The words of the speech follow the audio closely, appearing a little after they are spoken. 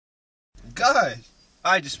God,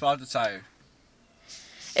 I just spot the tire.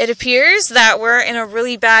 It appears that we're in a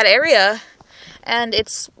really bad area, and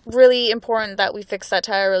it's really important that we fix that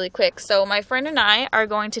tire really quick. So my friend and I are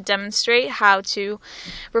going to demonstrate how to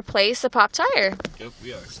replace a pop tire. Yep,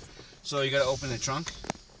 we are. So you gotta open the trunk.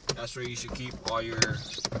 That's where you should keep all your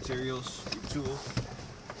materials, your tools.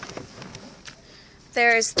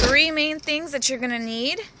 There's 3 main things that you're going to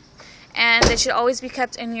need, and they should always be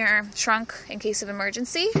kept in your trunk in case of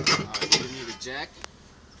emergency. You're gonna need a jack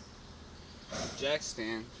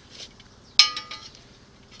stand,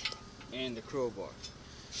 and the crowbar.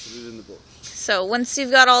 So these are the bolts. So once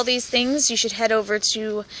you've got all these things, you should head over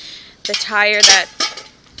to the tire that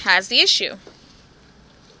has the issue.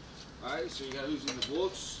 Alright, so you gotta loosen the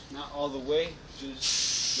bolts, not all the way, just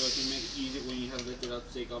so it can make it easier when you have lifted up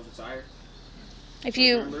to take off the tire.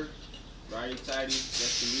 Remember, righty tighty,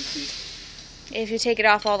 lefty loosey. If you take it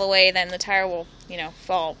off all the way, then the tire will,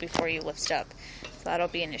 fall before you lift it up. So that'll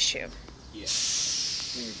be an issue. Yeah.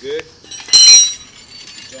 When you're good,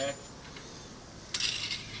 jack.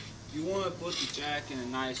 You want to put the jack in a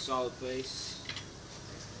nice solid place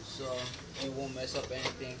so it won't mess up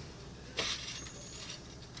anything.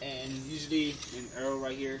 And usually an arrow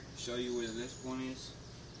right here show you where the lift point is.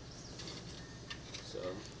 So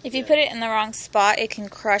if you put it in the wrong spot, it can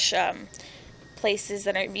crush places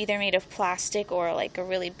that are either made of plastic or like a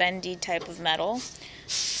really bendy type of metal.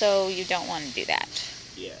 So you don't want to do that.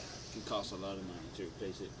 Yeah, it can cost a lot of money to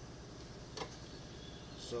replace it.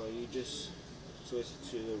 So you just switch it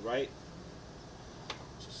to the right.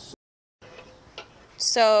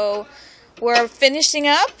 So we're finishing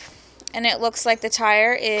up, and it looks like the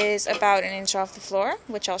tire is about 1 inch off the floor,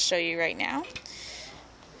 which I'll show you right now.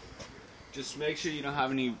 Just make sure you don't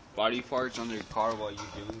have any body parts on your car while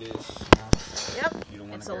you're doing this. Yep, you don't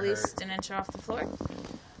want it's to at least 1 inch off the floor.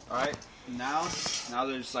 Alright, now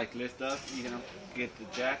they're just like lift up. You're gonna get the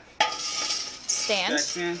jack stand,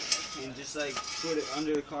 and just like put it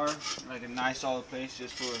under the car, like a nice solid place,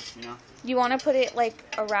 just for You want to put it like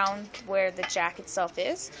around where the jack itself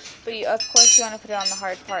is, but of course you want to put it on the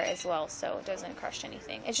hard part as well, so it doesn't crush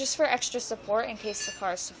anything. It's just for extra support in case the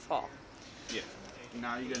car is to fall. Yeah.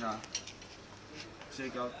 Now you're gonna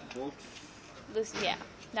take out the bolts. Yeah.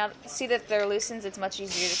 Now see that they're loosened. It's much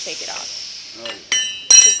easier to take it off. Oh.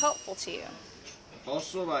 Which is helpful to you.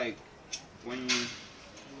 Also, like when you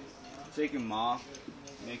take them off,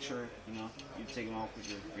 make sure you take them off with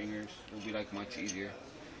your fingers. It'll be like much easier.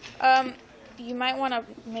 You might want to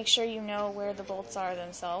make sure you know where the bolts are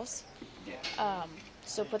themselves. Yeah.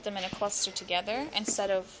 So put them in a cluster together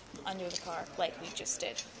instead of under the car like we just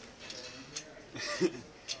did.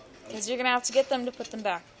 Because you're gonna have to get them to put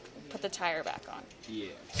the tire back on.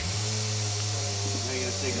 Yeah. Now you're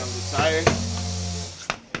gonna take off the tire.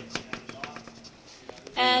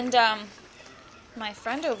 And my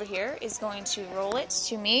friend over here is going to roll it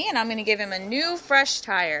to me, and I'm going to give him a new, fresh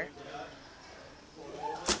tire.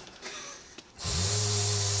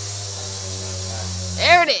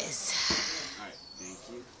 There it is. Alright, thank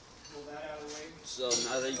you. So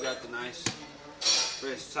now that you got the nice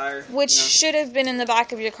fresh tire, which should have been in the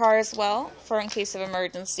back of your car as well, for in case of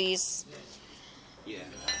emergencies. Yeah.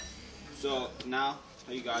 So now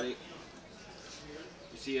that you got it,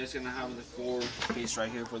 you see it's gonna have the 4 piece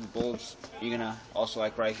right here for the bolts. You're gonna also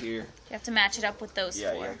like right here. You have to match it up with those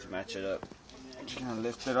 4. Yeah, you have to match it up. Just gonna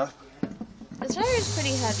lift it up. The tire is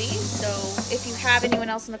pretty heavy, so if you have anyone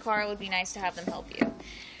else in the car, it would be nice to have them help you.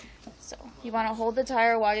 So you want to hold the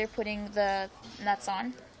tire while you're putting the nuts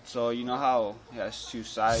on. So you know how it has 2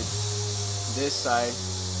 sides? This side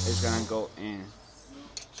is gonna go in.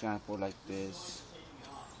 It's gonna go like this.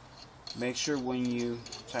 Make sure when you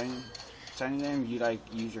tighten them, you like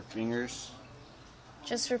use your fingers.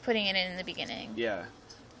 Just for putting it in the beginning. Yeah.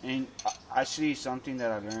 And actually something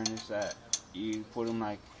that I learned is that you put them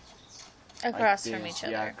like across like from each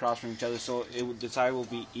other. Yeah, across from each other, so the tire will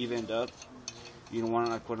be evened up. You don't want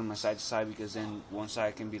to like put them side to side because then one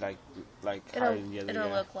side can be like higher than the other. It'll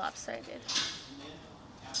look lopsided.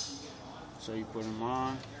 So you put them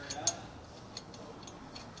on.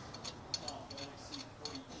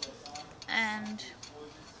 And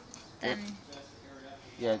then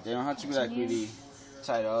yeah, they don't have to be like really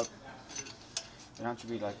tied up. They don't have to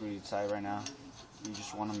be like really tight right now. You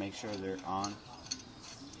just want to make sure they're on.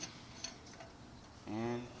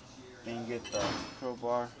 And then you get the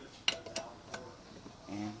crowbar.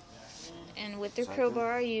 And with the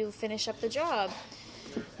crowbar, you finish up the job.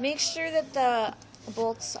 Make sure that the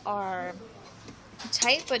bolts are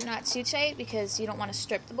tight, but not too tight, because you don't want to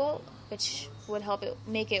strip the bolt, which would help it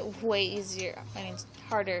make it way easier.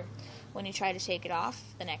 harder when you try to take it off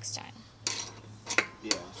the next time.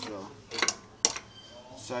 Yeah. So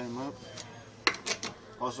side them up.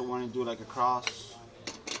 Also want to do like a cross.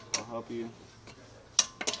 I'll help you.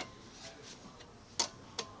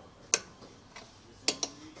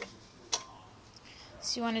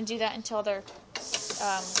 So you want to do that until they're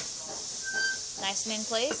nice and in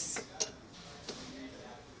place.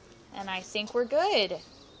 And I think we're good.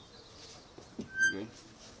 Good?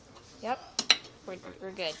 Yep,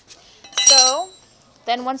 we're good. So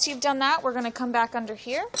then once you've done that, we're going to come back under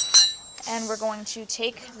here and we're going to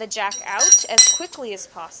take the jack out as quickly as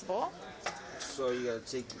possible. So you got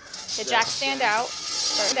to take the jack stand out,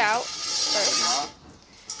 start it out first.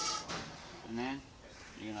 And then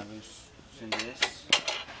you're going to loosen this.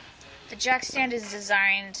 The jack stand is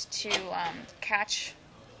designed to catch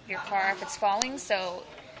your car if it's falling, so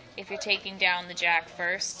if you're taking down the jack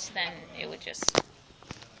first, then it would just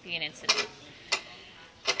be an incident.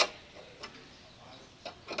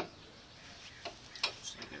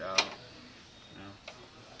 Just take it out.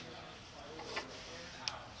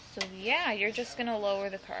 So yeah, you're just going to lower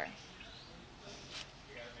the car.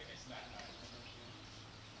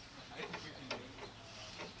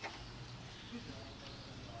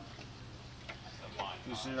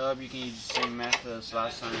 Loosen it up, you can use the same method as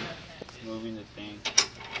last time, moving the thing.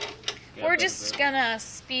 We're just gonna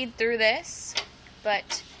speed through this,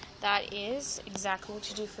 but that is exactly what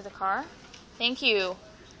you do for the car. Thank you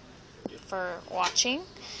for watching,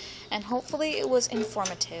 and hopefully it was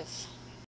informative.